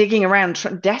like digging around,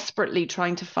 desperately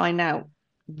trying to find out,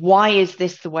 why is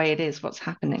this the way it is? What's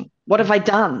happening? What have Right. I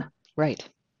done? Right.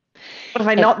 What have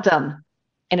I And not done?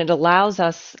 and it allows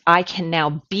us, I can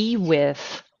now be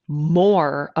with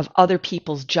more of other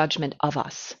people's judgment of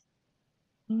us.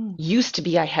 Mm, Used to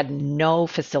be I had no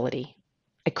facility.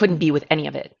 I couldn't mm, be with any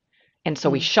of it. And so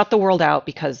we mm, shut the world out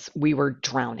because we were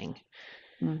drowning.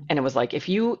 mm, And it was like, if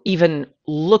you even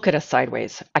look at us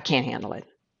sideways, I can't handle it.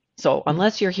 So mm,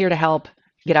 unless you're here to help,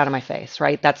 get out of my face,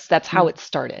 right? That's how mm, it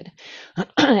started.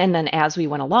 And then as we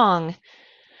went along,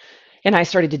 and I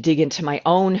started to dig into my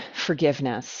own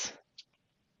forgiveness,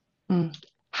 mm,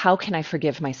 how can I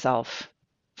forgive myself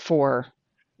for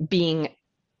being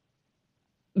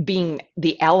being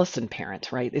the Allison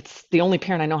parent, right? It's the only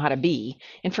parent I know how to be,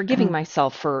 and forgiving uh,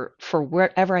 myself for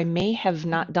wherever I may have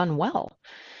not done well.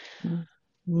 mm,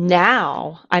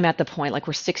 Now I'm at the point, like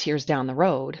we're 6 years down the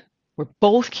road, where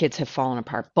both kids have fallen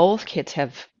apart. Both kids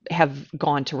have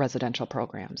gone to residential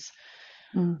programs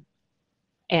mm,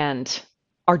 and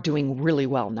are doing really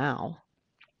well now.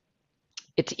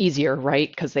 It's easier, right?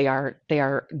 Because they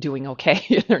are doing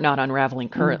okay. They're not unraveling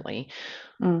mm, currently.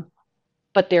 mm,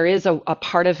 But there is a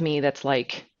part of me that's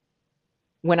like,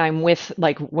 when I'm with,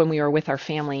 like when we were with our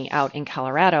family out in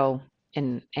Colorado,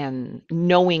 and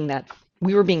knowing that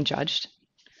we were being judged,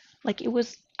 like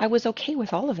I was okay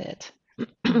with all of it.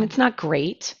 mm, It's not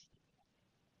great,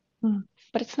 mm.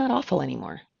 but it's not awful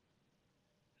anymore.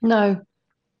 No,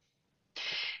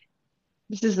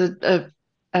 this is a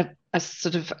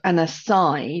sort of an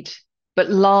aside, but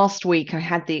last week I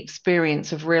had the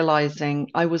experience of realizing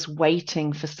I was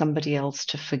waiting for somebody else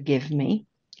to forgive me.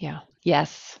 Yeah.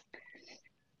 Yes.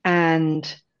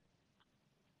 And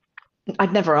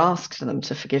I'd never asked them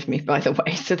to forgive me, by the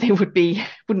way, so they wouldn't be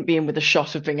in with a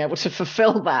shot of being able to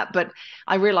fulfill that. But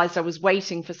I realized I was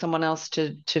waiting for someone else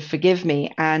to forgive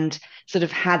me, and sort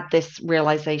of had this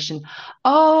realization,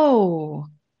 oh,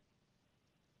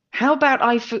 how about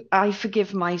I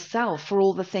forgive myself for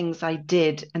all the things I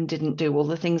did and didn't do, all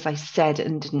the things I said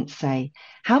and didn't say.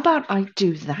 How about I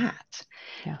do that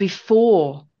Yeah.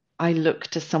 before I look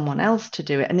to someone else to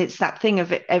do it? And it's that thing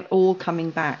of it all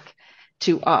coming back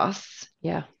to us.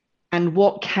 Yeah. And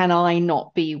what can I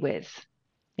not be with?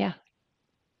 Yeah.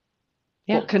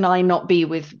 Yeah. What can I not be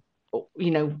with,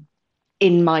 you know,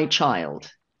 in my child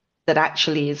that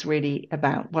actually is really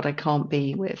about what I can't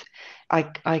be with? I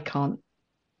can't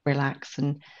relax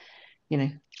and, you know,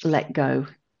 let go.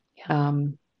 Yeah.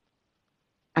 Um,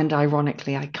 and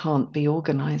ironically, I can't be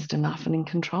organized enough and in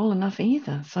control enough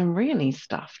either. So I'm really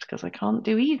stuffed because I can't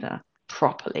do either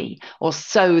properly, or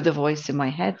so the voice in my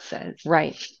head says.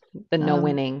 Right. The no Um,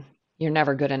 winning. You're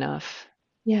never good enough.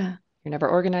 yeah, You're never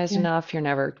organized yeah, enough. You're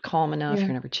never calm enough. yeah.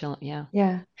 You're never chill. Yeah.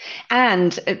 Yeah.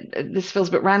 And this feels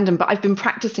a bit random, but I've been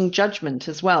practicing judgment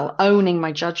as well, owning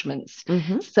my judgments.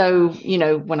 Mm-hmm. So,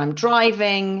 when I'm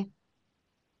driving,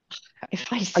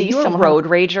 if I Are see you a someone I'm, road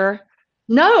rager?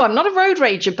 no, I'm not a road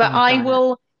rager, but Oh, darn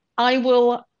it. I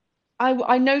will,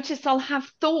 I notice I'll have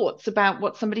thoughts about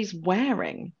what somebody's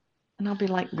wearing. And I'll be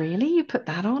like, really? You put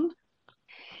that on?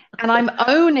 And I'm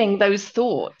owning those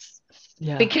thoughts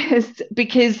Yeah. because,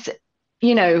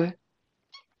 you know,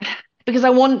 because I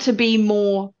want to be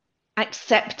more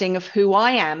accepting of who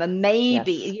I am, and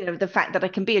maybe, Yes. the fact that I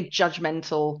can be a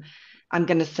judgmental, I'm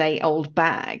going to say old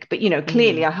bag, but Mm-hmm.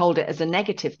 clearly I hold it as a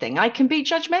negative thing. I can be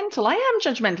judgmental. I am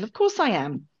judgmental, of course I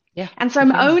am. Yeah. And so You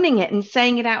I'm can. owning it and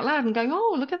saying it out loud and going,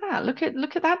 oh, look at that. Look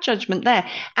at that judgment there.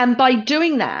 And by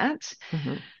doing that,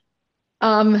 Mm-hmm.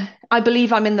 I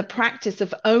believe I'm in the practice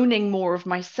of owning more of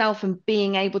myself and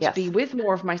being able to be Yes. with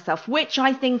more of myself, which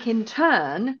I think in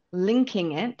turn,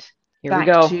 linking it Here we back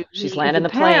go. to She's me as a landing the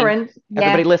plane. parent,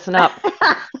 Everybody yeah, listen up.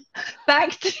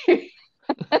 back to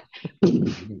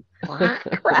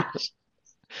crash.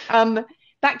 Um,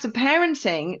 Back to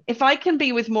parenting. If I can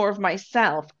be with more of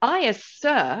myself, I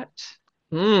assert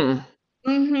Mm.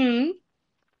 mhm,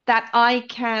 that I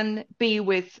can be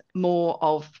with more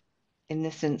of, in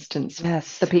this instance, the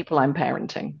Yes. people I'm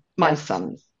parenting, my Yes.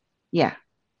 sons. Yeah,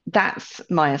 that's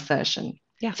my assertion.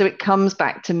 Yeah. So it comes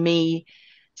back to me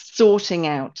sorting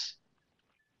out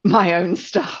my own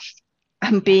stuff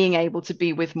and Yeah. being able to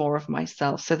be with more of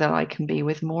myself so that I can be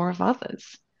with more of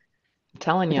others I'm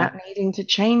telling you. without needing to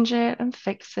change it and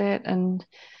fix it and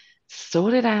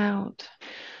sort it out.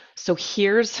 So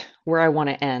here's where I want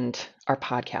to end our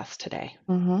podcast today.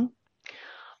 Mm-hmm.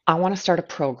 I want to start a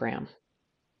program,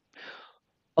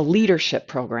 a leadership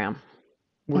program,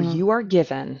 where Mm. you are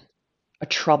given a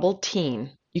troubled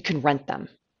teen. You can rent them,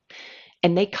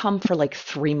 and they come for like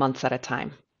 3 months at a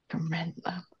time. Commend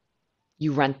them.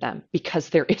 You rent them because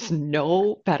there is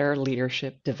no better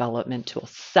leadership development tool,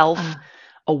 self Uh, uh,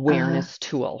 awareness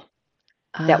tool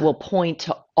that uh, will point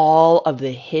to all of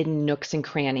the hidden nooks and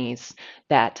crannies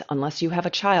that, unless you have a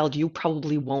child, you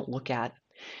probably won't look at.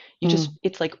 mm,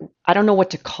 It's like, I don't know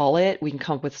what to call it. We can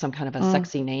come up with some kind of a mm,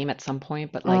 sexy name at some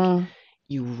point, but like, mm,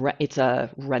 it's a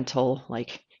rental,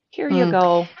 like, here you Mm.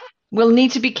 go, We'll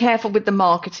need to be careful with the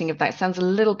marketing of that. Sounds a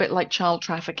little bit like child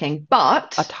trafficking,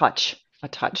 a touch, a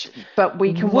touch.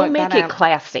 we can We'll work that make it out.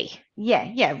 classy. Yeah,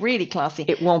 yeah, really classy.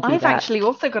 It won't be I've that. actually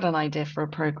also got an idea for a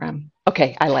program.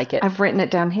 Okay, I like it. I've written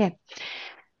it down here.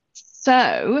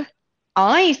 So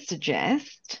I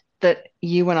suggest that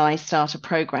you and I start a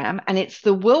program, and it's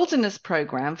the wilderness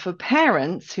program for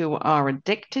parents who are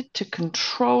addicted to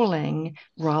controlling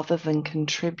rather than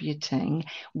contributing.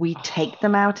 We take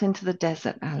them Oh, out into the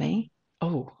desert, alley,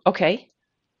 oh, okay.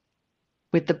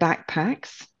 with the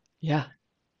backpacks. Yeah,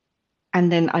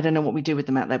 And then I don't know what we do with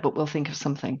them out there, but we'll think of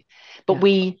something. But yeah.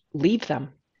 we, Leave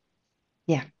them.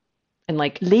 yeah, And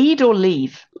like, lead or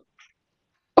leave.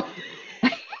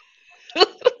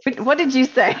 What did you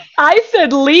say? I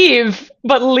said leave,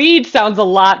 but lead sounds a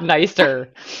lot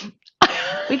nicer.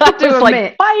 We I could do was a like,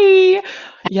 mix. bye.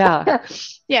 Yeah,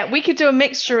 Yeah, we could do a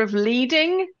mixture of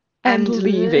leading and and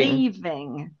leaving.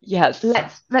 leaving. Yes.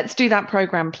 Let's do that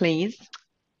program, please.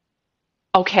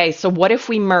 Okay, so what if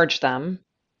we merge them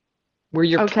where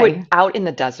you're put Okay, out in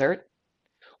the desert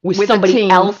with with a somebody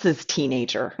team. else's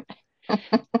teenager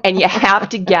and you have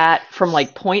to get from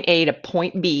like point A to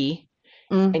point B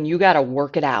Mm, and you got to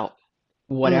work it out, mm,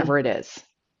 whatever it is.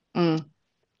 mm,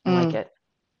 I like mm. it.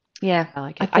 Yeah, I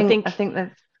like I it. I think I think, think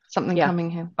there's something yeah, coming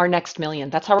here. our next million.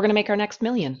 That's how we're going to make our next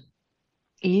million.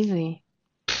 Easy.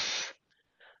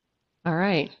 All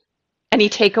right. Any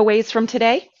takeaways from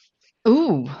today?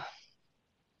 Ooh,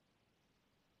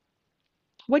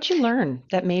 What'd you learn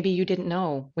that maybe you didn't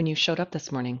know when you showed up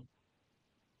this morning?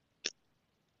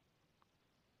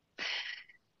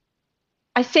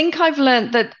 I think I've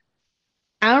learned that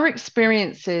our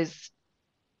experiences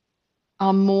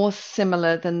are more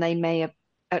similar than they may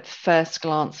at first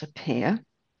glance appear.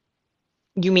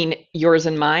 You mean yours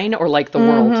and mine or like the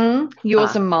world?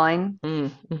 Yours Ah, and mine.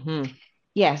 mm-hmm.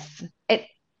 Yes.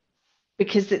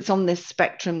 Because it's on this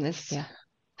spectrum, this Yeah.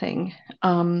 thing.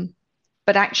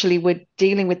 But actually we're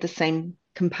dealing with the same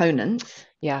components.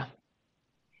 Yeah.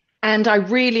 And I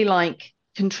really like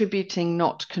contributing,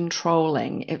 not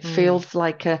controlling. It Mm, feels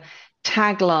like a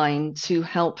tagline to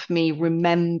help me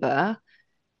remember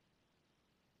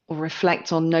or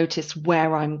reflect or notice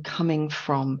where I'm coming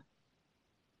from.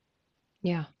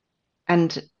 yeah.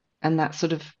 And that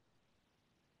sort of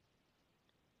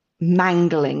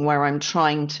mangling where I'm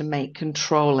trying to make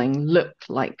controlling look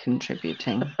like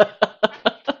contributing. I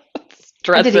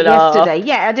Dress did it it yesterday. up.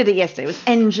 Yeah, I did it yesterday. It was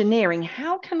engineering.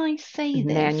 How can I say this?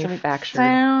 Manufactured.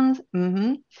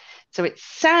 So it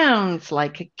sounds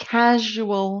like a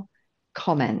casual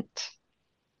comment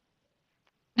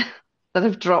that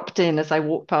I've dropped in as I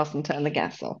walk past and turn the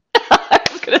gas off. I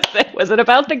was gonna say, was it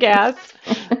about the gas?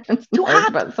 It's too No, it's hot.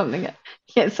 about something.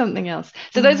 Yeah, something else.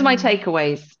 So those are my Mm,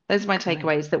 takeaways. Those are my right.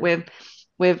 takeaways that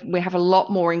we have a lot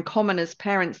more in common as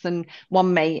parents than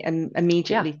one may Yeah.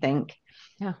 immediately think.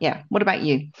 Yeah. Yeah. What about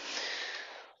you?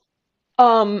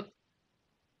 Um,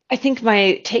 I think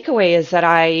my takeaway is that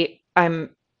I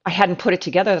hadn't put it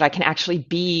together that I can actually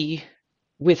be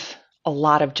with a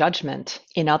lot of judgment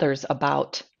in others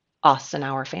about us and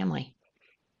our family.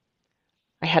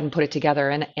 I hadn't put it together,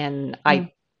 and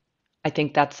Mm, I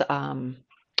think that's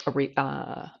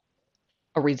a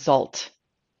result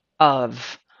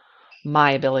of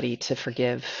my ability to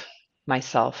forgive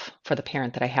myself for the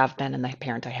parent that I have been and the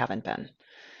parent I haven't been.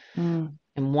 mm,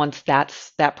 And once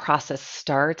that process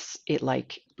starts, it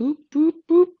like boop, boop,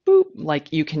 boop, boop.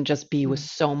 Like you can just be with mm,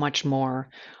 so much more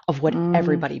of what mm,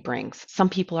 everybody brings. Some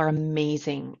people are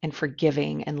amazing and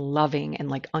forgiving and loving and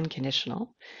like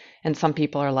unconditional. And some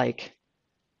people are like,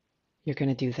 you're going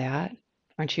to do that?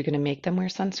 Aren't you going to make them wear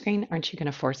sunscreen? Aren't you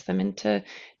going to force them into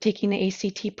taking the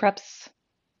ACT preps?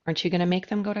 Aren't you going to make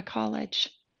them go to college?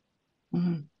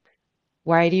 mm,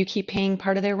 Why do you keep paying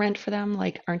part of their rent for them?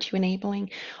 Like, aren't you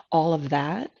enabling all of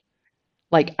that?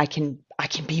 Like I can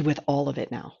be with all of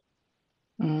it now.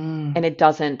 mm. And it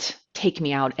doesn't take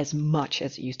me out as much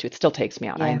as it used to. It still takes me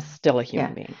out. I am Yeah. still a Yeah.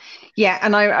 human being. Yeah.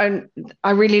 And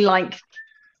I really like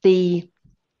the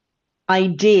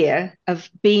idea of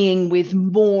being with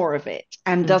more of it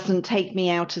and Hmm. doesn't take me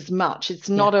out as much. Yeah. It's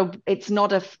not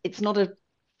a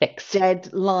Fixed.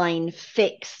 deadline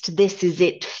fixed. This is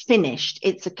it finished.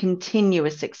 It's a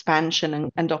continuous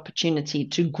expansion and opportunity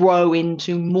to grow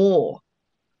into more,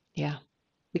 Yeah.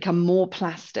 become more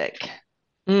plastic.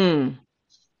 Mm.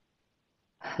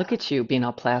 Look at you being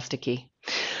all plasticky.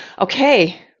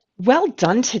 Okay. Well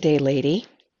done today, lady.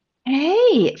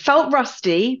 Hey, it felt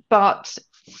rusty, but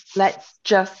let's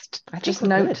I think just we're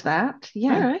good. note that.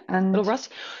 All Yeah. right. And Little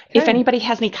rust. If okay. anybody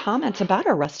has any comments about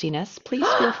our rustiness, please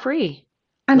feel free.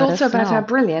 And Let also us about our know.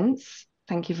 brilliance.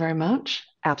 Thank you very much.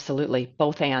 Absolutely.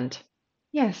 Both and.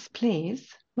 Yes,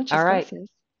 please. Muchas All right. gracias.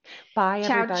 Bye,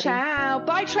 Ciao, everybody. ciao.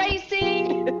 Bye,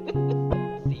 Tracy.